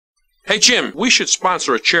Hey, Jim, we should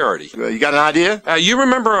sponsor a charity. You got an idea? You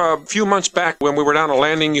remember a few months back when we were down at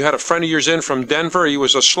Landing, you had a friend of yours in from Denver. He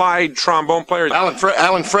was a slide trombone player. Alan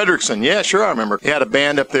Fredrickson. Yeah, sure, I remember. He had a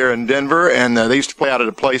band up there in Denver, and they used to play out at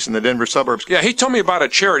a place in the Denver suburbs. Yeah, he told me about a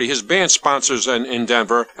charity his band sponsors in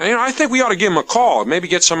Denver. And, I think we ought to give him a call, maybe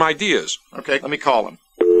get some ideas. Okay, let me call him.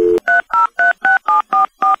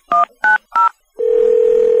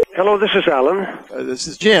 Hello, this is Alan. This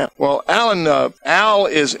is Jim. Well, Alan, Al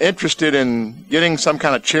is interested in getting some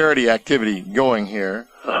kind of charity activity going here.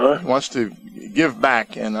 He wants to give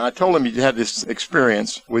back, and I told him you had this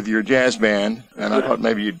experience with your jazz band, and I thought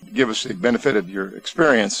maybe you'd give us the benefit of your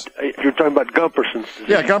experience. You're talking about Gumperson's disease?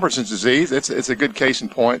 Yeah, Gumperson's disease. It's a good case in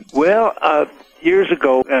point. Well, years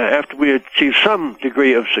ago, after we achieved some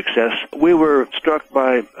degree of success, we were struck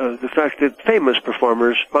by the fact that famous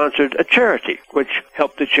performers sponsored a charity, which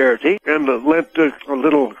helped the charity and lent a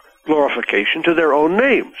little glorification to their own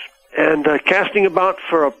names. And casting about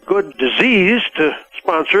for a good disease to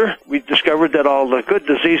sponsor, we discovered that all the good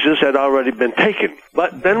diseases had already been taken.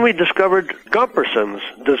 But then we discovered Gumperson's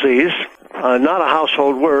disease, not a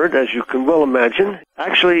household word, as you can well imagine.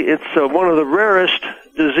 Actually, it's one of the rarest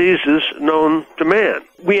diseases known to man.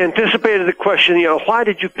 We anticipated the question, why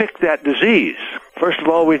did you pick that disease? First of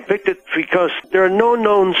all, we picked it because there are no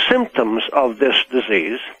known symptoms of this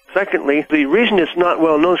disease. Secondly, the reason it's not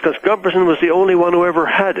well known is because Gumperson was the only one who ever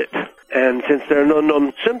had it. And since there are no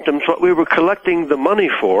known symptoms, what we were collecting the money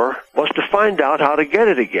for was to find out how to get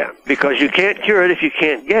it again. Because you can't cure it if you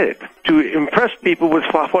can't get it. To impress people with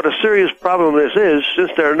what a serious problem this is,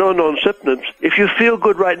 since there are no known symptoms, if you feel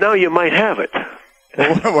good right now, you might have it.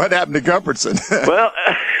 Well, what happened to Gumperson? Well,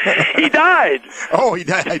 he died. Oh, he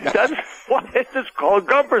died. That's why it's called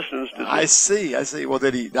Gumperson's disease. I see. Well,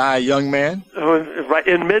 did he die a young man? Right,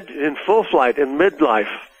 in full flight, in midlife.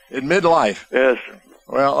 In midlife? Yes.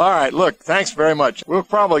 Well, all right. Look, thanks very much. We'll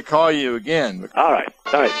probably call you again. All right.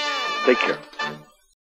 Take care.